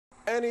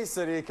Any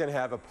city can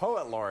have a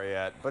poet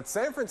laureate, but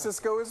San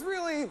Francisco is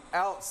really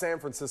out San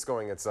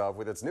Franciscoing itself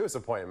with its newest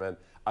appointment,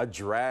 a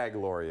drag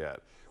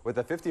laureate. With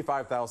a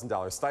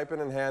 $55,000 stipend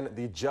in hand,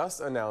 the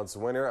just announced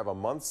winner of a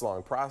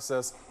months-long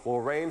process will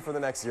reign for the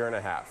next year and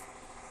a half.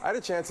 I had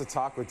a chance to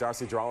talk with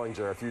Darcy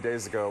Drollinger a few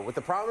days ago with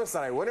the promise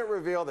that I wouldn't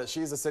reveal that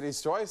she's the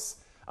city's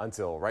choice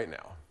until right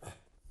now.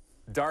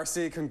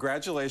 Darcy,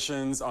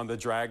 congratulations on the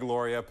Drag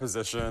Laureate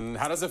position.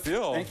 How does it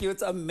feel? Thank you.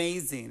 It's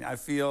amazing. I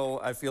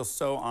feel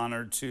so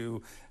honored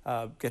to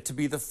get to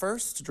be the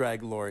first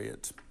Drag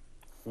Laureate.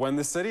 When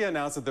the city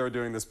announced that they were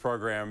doing this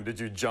program, did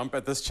you jump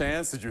at this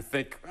chance? Did you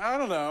think, I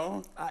don't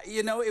know?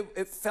 You know,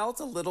 it felt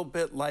a little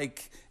bit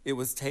like it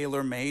was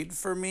tailor-made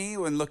for me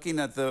when looking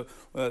at the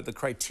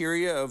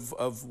criteria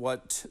of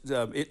what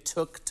it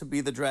took to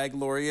be the Drag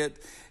Laureate.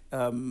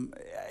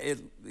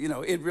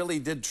 It really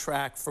did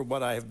track for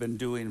what I have been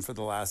doing for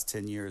the last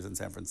 10 years in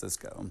San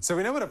Francisco. So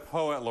we know what a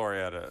poet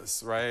laureate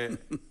is, right?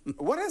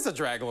 What is a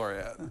drag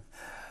laureate?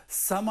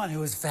 Someone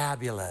who is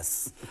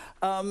fabulous.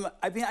 I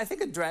mean, I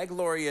think a drag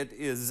laureate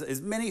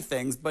is many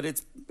things, but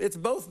it's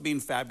both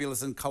being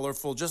fabulous and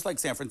colorful, just like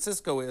San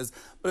Francisco is,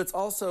 but it's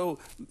also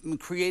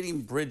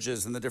creating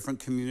bridges in the different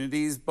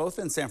communities, both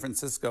in San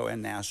Francisco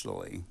and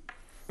nationally.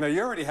 Now,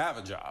 you already have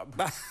a job.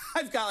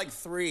 I've got like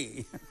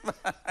 3.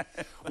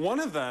 One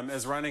of them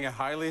is running a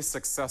highly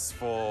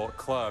successful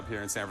club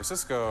here in San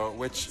Francisco,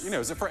 which, you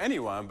know, is for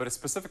anyone, but it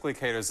specifically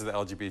caters to the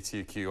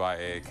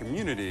LGBTQIA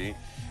community.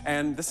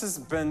 And this has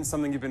been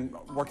something you've been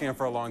working on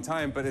for a long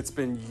time, but it's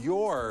been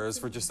yours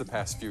for just the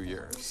past few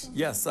years.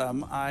 Yes,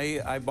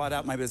 I bought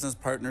out my business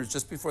partners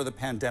just before the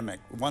pandemic,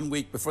 1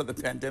 week before the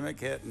pandemic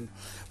hit.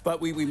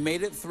 But we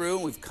made it through,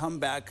 and we've come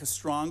back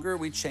stronger.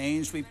 We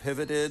changed, we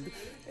pivoted,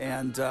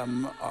 and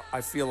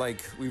I feel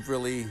like we've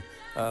really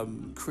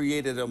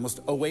created almost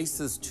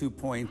Oasis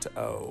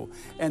 2.0.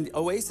 And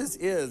Oasis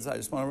is, I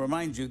just want to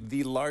remind you,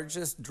 the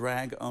largest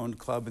drag-owned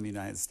club in the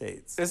United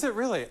States. Is it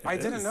really? I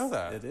didn't know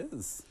that. It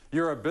is.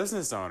 You're a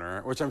business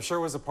owner, which I'm sure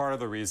was a part of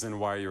the reason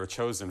why you were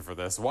chosen for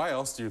this. Why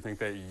else do you think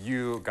that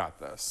you got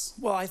this?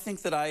 Well, I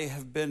think that I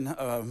have been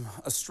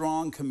a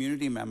strong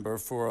community member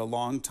for a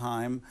long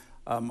time.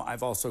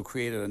 I've also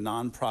created a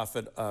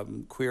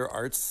nonprofit queer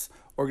arts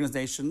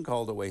organization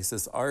called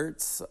Oasis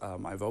Arts.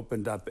 I've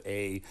opened up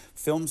a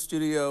film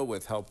studio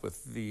with help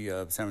with the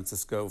San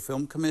Francisco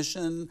Film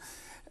Commission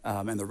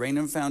and the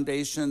Rainham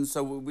Foundation.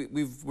 So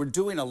we're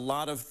doing a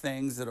lot of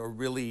things that are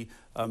really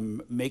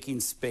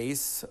making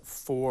space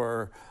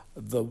for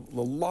the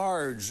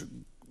large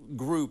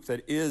group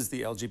that is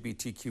the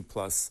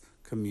LGBTQ+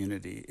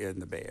 community in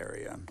the Bay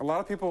Area. A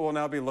lot of people will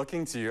now be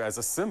looking to you as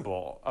a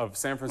symbol of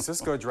San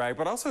Francisco drag,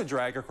 but also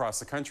drag across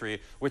the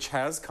country, which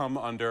has come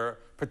under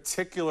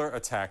particular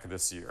attack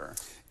this year.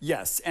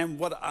 Yes, and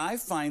what I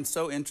find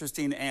so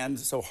interesting and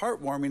so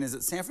heartwarming is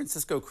that San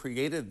Francisco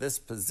created this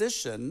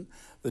position,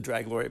 the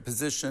Drag Laureate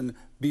position,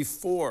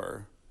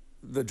 before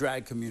the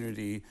drag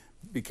community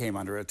became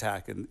under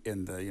attack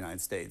in the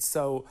United States.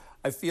 So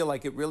I feel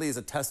like it really is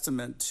a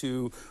testament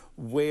to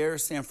where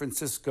San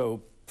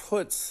Francisco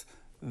puts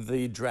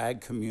the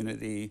drag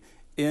community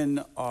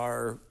in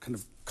our kind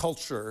of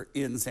culture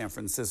in San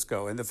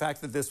Francisco. And the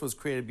fact that this was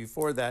created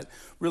before that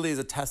really is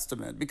a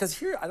testament. Because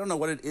here, I don't know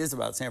what it is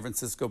about San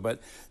Francisco,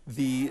 but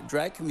the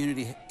drag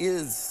community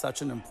is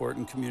such an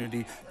important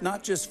community,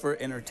 not just for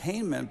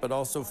entertainment, but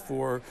also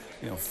for,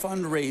 you know,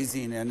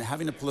 fundraising and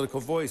having a political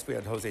voice. We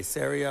had Jose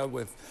Seria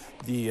with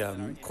the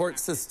court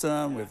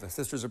system, with the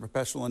Sisters of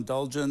Perpetual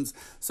Indulgence.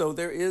 So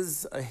there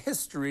is a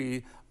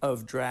history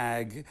of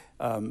drag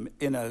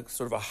in a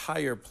sort of a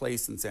higher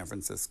place in San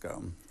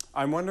Francisco.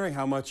 I'm wondering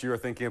how much you are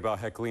thinking about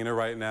Heklina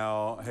right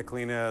now.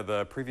 Heklina,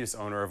 the previous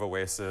owner of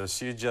Oasis,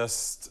 she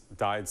just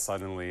died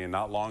suddenly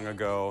not long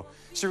ago.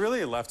 She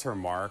really left her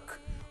mark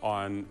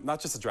on not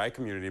just the drag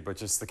community, but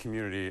just the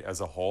community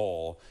as a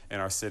whole in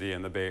our city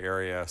and the Bay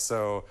Area.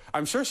 So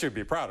I'm sure she'd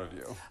be proud of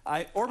you.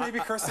 Or maybe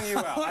cursing you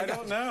out. I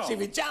don't know. She'd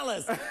be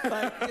jealous.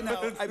 But, you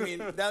know, I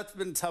mean, that's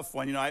been a tough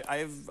one. You know,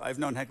 I've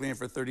known Heklina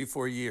for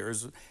 34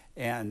 years.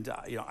 And,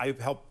 you know, I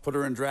helped put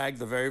her in drag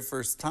the very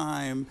first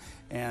time.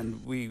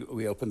 And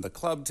we opened the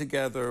club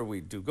together.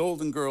 We do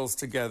Golden Girls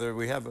together.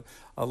 We have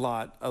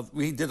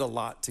we did a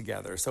lot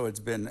together. So it's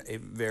been a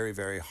very,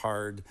 very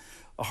hard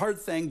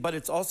thing, but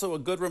it's also a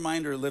good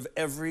reminder to live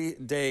every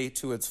day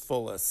to its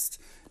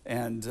fullest.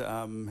 And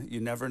you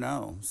never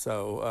know.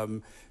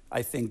 So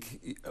I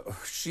think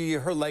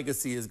her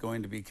legacy is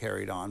going to be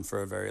carried on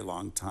for a very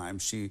long time.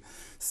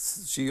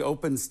 She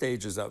opened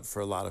stages up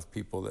for a lot of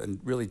people and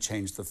really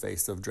changed the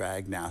face of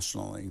drag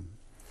nationally.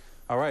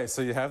 All right,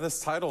 so you have this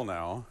title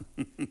now,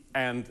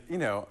 and, you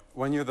know,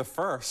 when you're the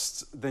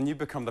first, then you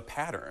become the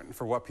pattern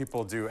for what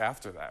people do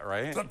after that,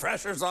 right? The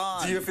pressure's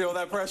on. Do you feel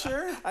that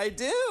pressure? I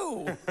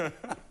do.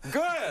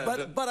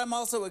 Good. But I'm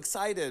also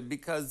excited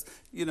because,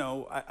 you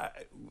know,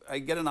 I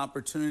get an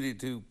opportunity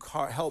to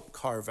help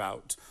carve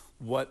out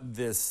what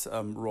this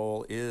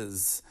role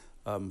is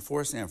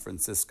for San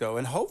Francisco,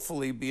 and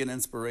hopefully be an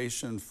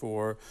inspiration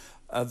for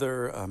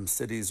other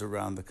cities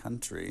around the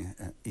country,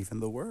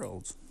 even the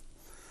world.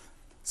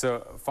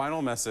 So,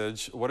 final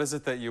message, what is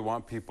it that you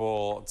want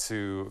people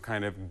to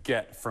kind of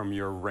get from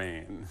your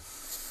reign?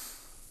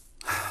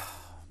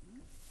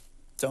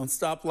 Don't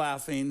stop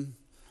laughing.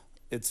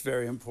 It's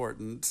very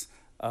important.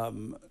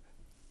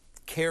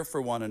 Care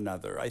for one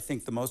another. I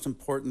think the most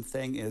important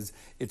thing is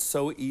it's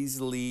so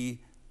easy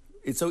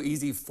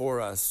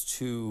for us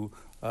to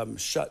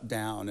shut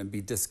down and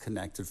be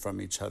disconnected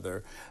from each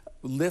other.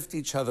 Lift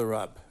each other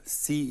up,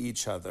 see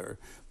each other,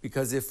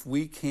 because if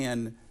we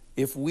can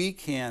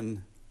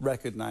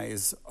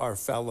recognize our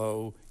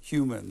fellow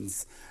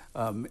humans,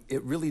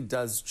 it really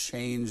does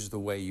change the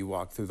way you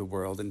walk through the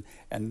world.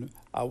 And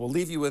I will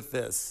leave you with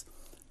this.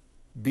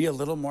 Be a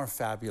little more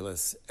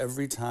fabulous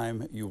every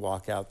time you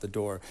walk out the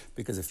door,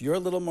 because if you're a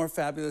little more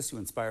fabulous, you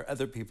inspire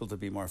other people to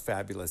be more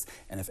fabulous.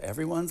 And if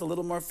everyone's a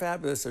little more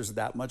fabulous, there's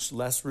that much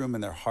less room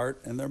in their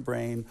heart and their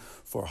brain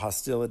for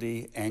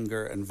hostility,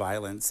 anger, and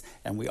violence.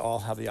 And we all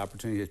have the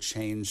opportunity to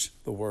change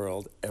the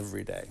world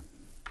every day.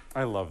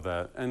 I love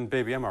that. And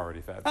baby, I'm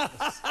already fabulous.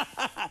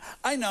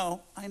 I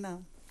know.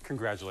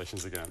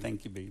 Congratulations again.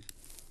 Thank you, B.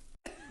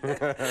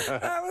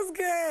 That was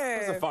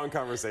good. It was a fun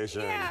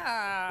conversation.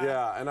 Yeah.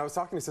 Yeah, and I was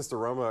talking to Sister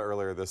Roma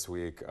earlier this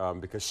week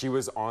because she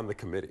was on the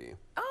committee.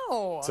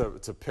 Oh.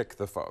 To pick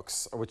the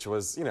folks, which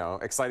was, you know,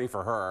 exciting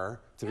for her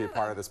to be a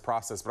part of this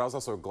process. But I was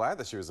also glad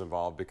that she was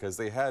involved because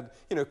they had,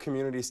 you know,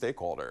 community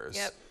stakeholders.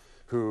 Yep.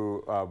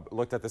 Who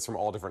looked at this from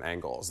all different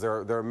angles. There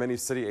are many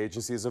city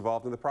agencies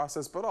involved in the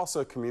process, but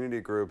also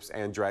community groups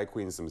and drag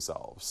queens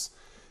themselves.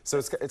 So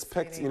it's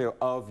picked, you know,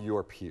 of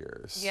your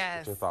peers,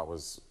 Yes. which I thought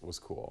was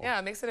cool. Yeah,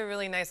 it makes it a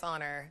really nice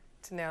honor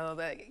to know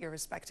that you're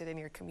respected in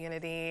your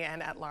community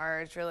and at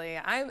large, really.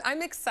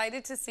 I'm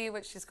excited to see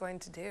what she's going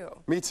to do.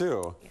 Me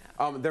too.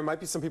 Yeah. There might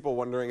be some people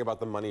wondering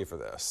about the money for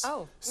this.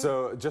 Oh.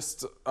 So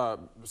just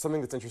something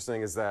that's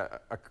interesting is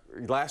that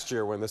last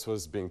year when this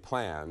was being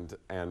planned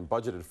and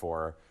budgeted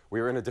for, we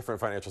were in a different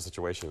financial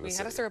situation in the We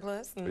city. had a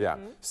surplus. Mm-hmm. Yeah,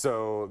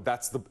 so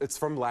it's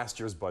from last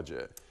year's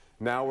budget.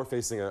 Now we're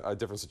facing a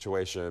different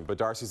situation, but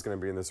Darcy's going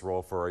to be in this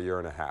role for a year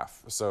and a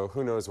half. So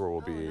who knows where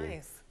we'll be,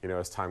 Nice. you know,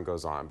 as time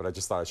goes on. But I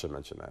just thought I should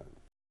mention that.